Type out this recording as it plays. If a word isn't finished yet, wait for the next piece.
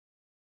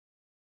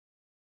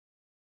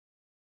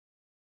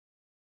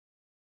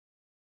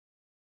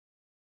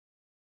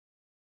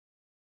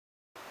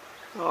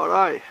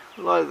Righto,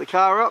 loaded the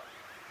car up.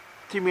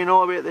 Timmy and I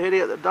are about to head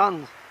out to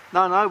Duns.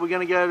 No, we're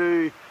going to go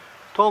to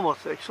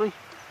Thomas actually.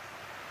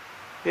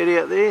 Head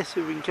out there,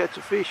 see if we can catch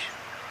a fish.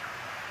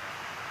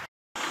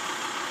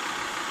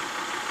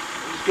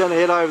 Just going to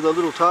head over the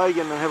little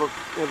Togan and have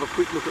a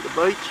quick look at the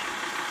beach.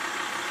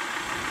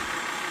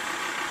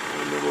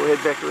 And then we'll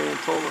head back around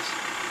Thomas.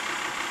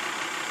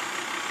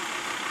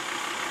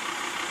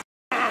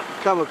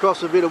 Come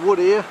across a bit of wood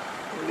here.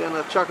 We're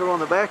going to chuck her on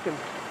the back and...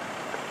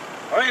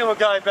 I reckon we'll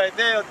go back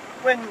there.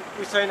 When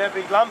we seen that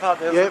big lump up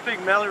there, there's a big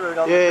mallee root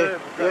on the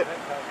curb. We'll go back.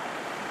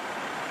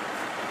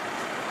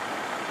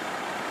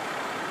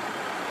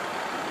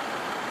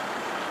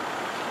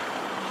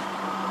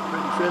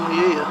 Pretty friendly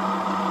here.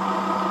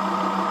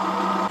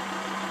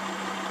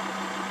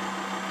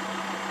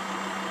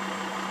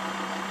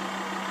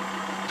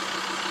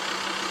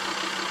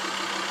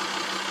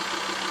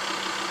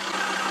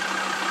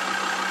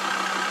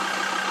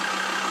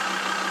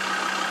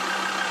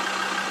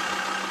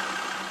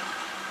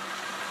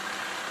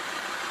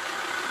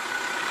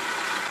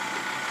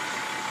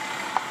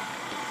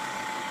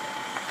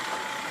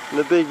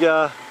 The big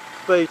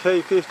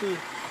BT50.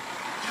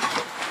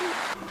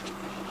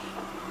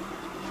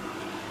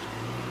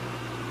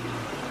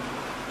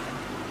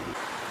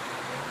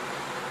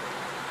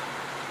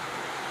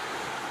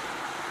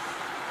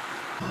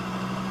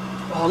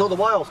 Oh, not the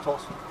whales,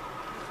 Toss.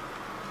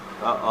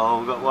 Uh-oh,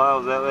 we've got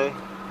whales out there.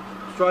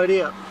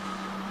 Straight out.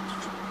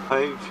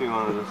 Hey, if you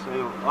wanted to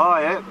see. Oh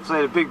yeah,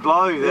 see the big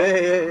blow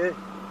there. Yeah.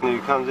 And he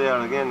comes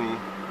out again.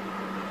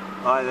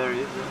 Oh, there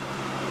he is.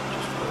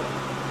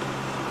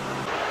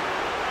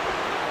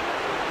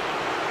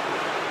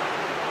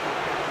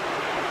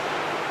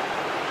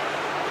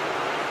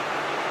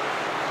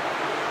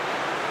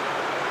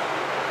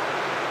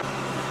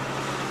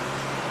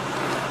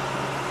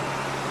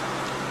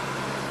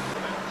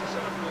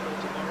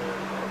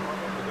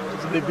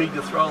 It's a bit big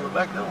to throw on the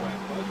back, don't we?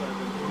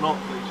 Not.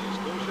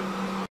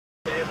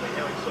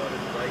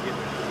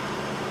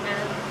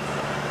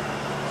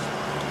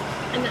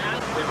 And you nervous? Or do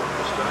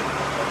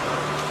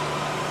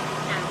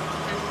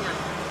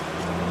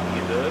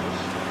you not get nervous?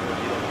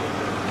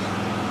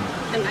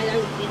 and I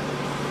don't get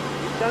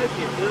You don't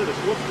get nervous.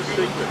 What's the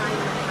secret?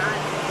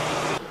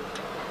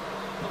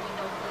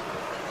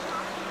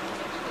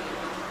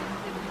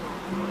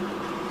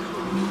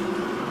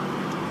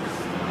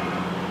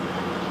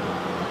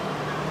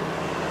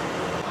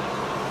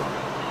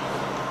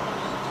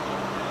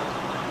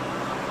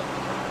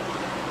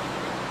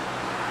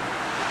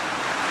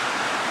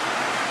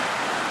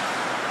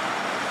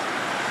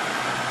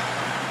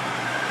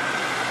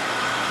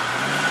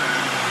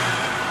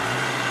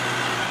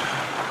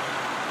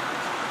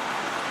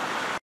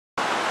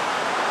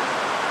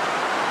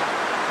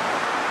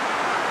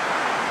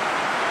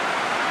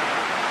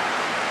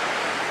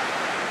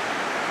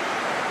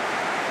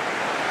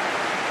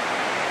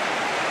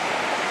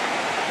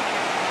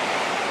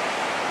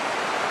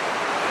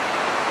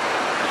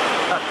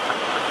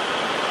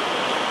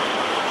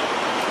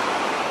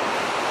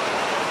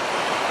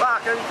 I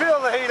can feel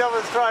the heat of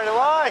it straight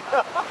away.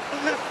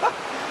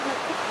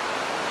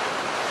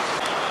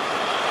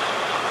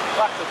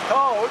 Fuck, it's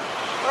cold.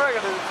 I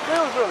reckon it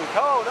feels really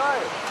cold, eh?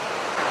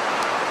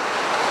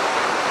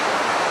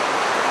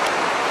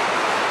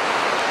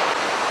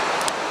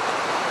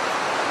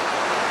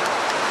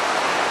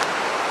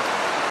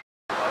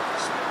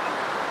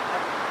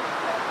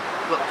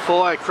 Got the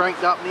fire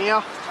cranked up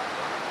now.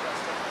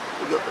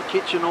 We've got the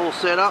kitchen all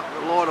set up,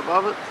 the light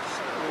above it,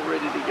 all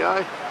ready to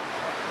go.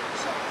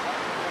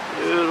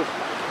 Beautiful.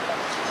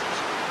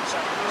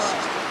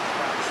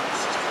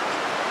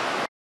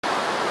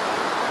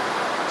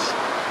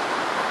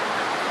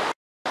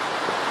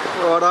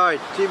 Righto,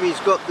 Timmy's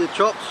got the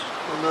chops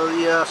on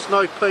the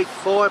Snow Peak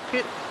fire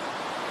pit.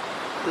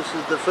 This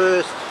is the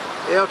first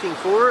outing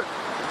for it.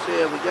 Let's see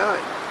how we go.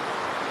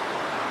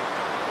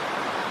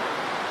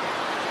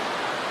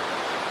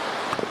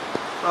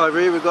 Over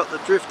here we've got the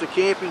Drifter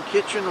camping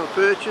kitchen I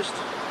purchased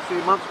a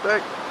few months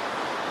back.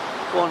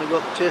 Finally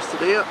got it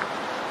tested out.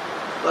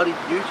 Bloody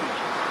beauty.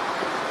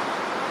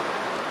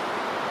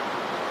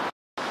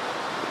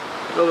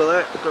 Look at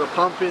that, got a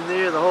pump in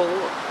there, the whole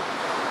lot.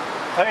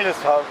 Penis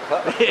pump.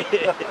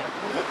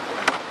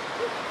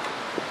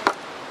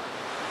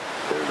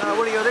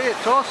 What do you got here,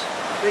 Toss?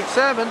 Big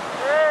salmon?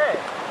 Yeah.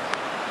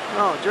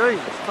 Oh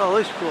Jesus, oh, at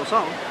least we caught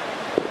something.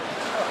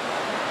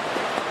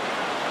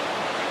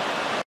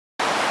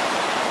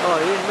 Oh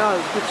yeah, no,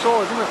 it's a good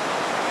size, isn't it?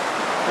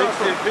 Not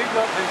too big,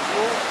 not too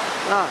small.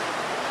 No,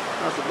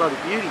 that's a bloody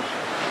beauty.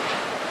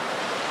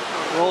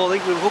 Well, I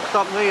think we've hooked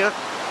up here.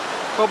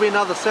 Probably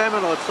another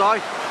salmon, I'd say.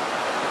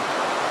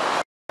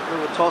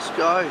 Little Toss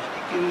go.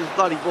 Get his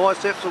bloody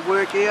biceps will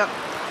work out.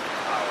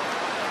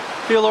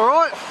 Feel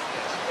alright?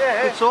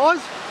 Yeah. Good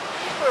size?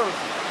 Well,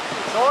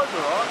 good size,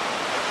 alright.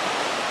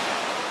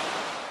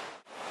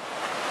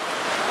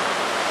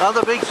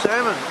 Another big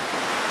salmon.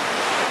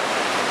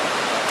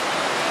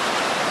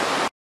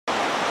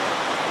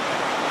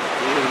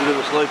 Yeah, a bit of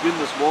a sleep in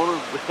this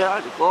morning. It's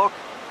about 8 o'clock.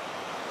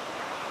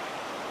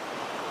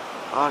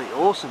 Bloody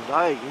awesome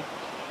day again.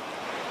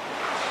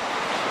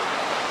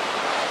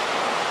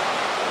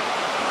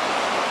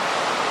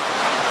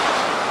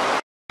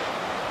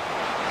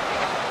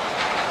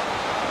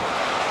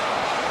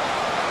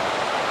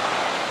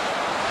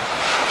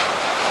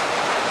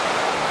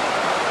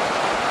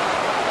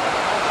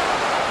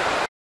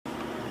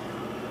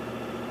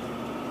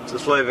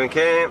 Just leaving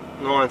camp,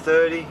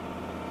 9:30.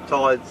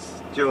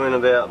 Tide's due in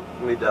about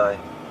midday.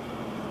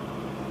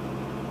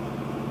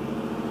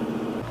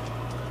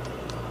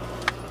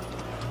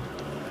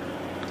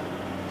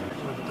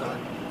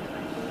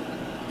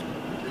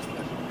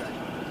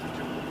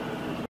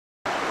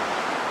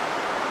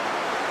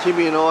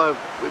 Timmy and I,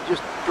 we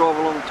just drive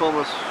along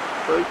Thomas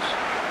Beach,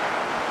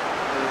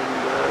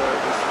 and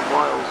there's some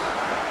whales.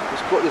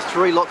 There's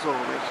 3 lots of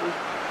them actually.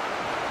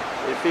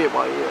 They're fair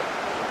way out.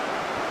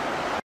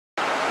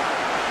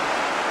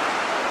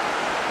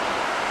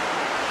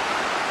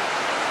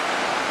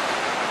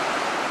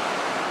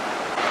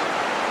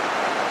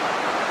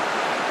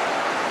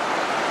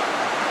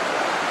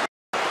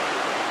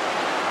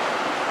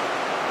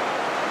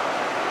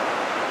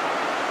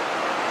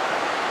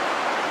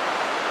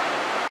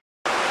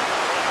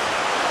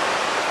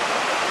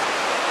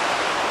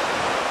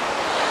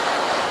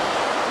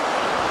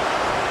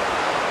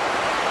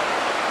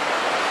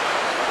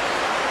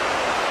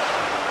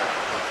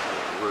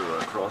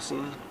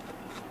 Crossing.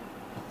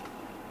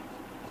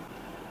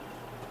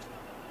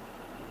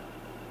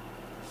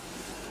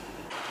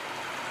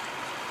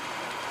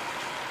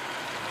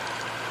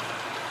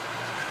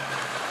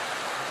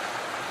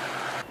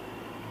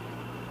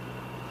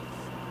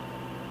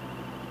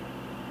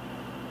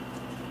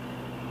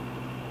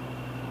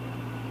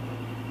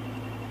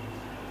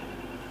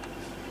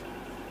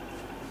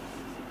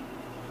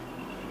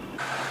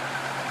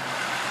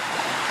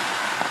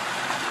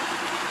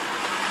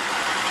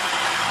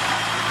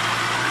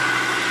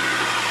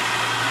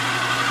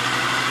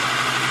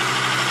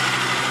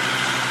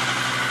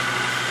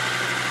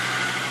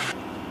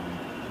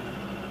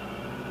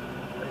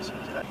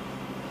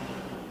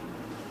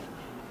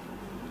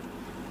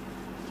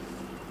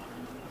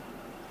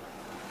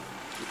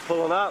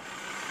 Pulling up,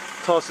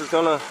 Toss is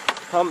going to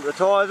pump the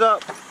tyres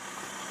up,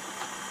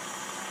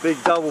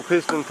 big double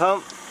piston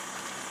pump.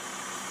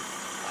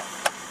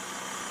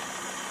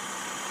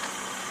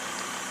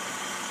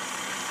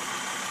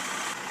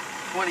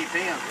 £20.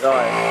 Oh,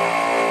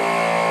 yeah.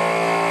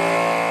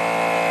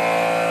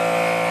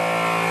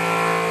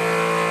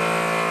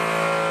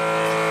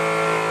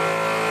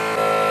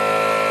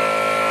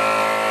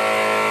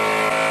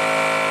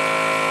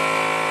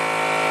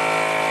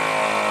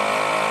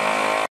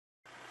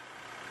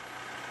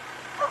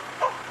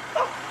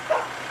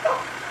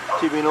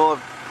 Timmy and I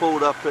have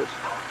pulled up at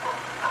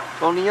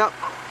Bonnie-up,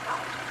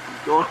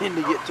 gone in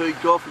to get 2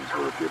 coffees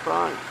for the trip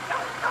home.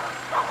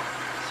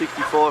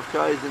 65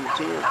 k's in the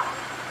town.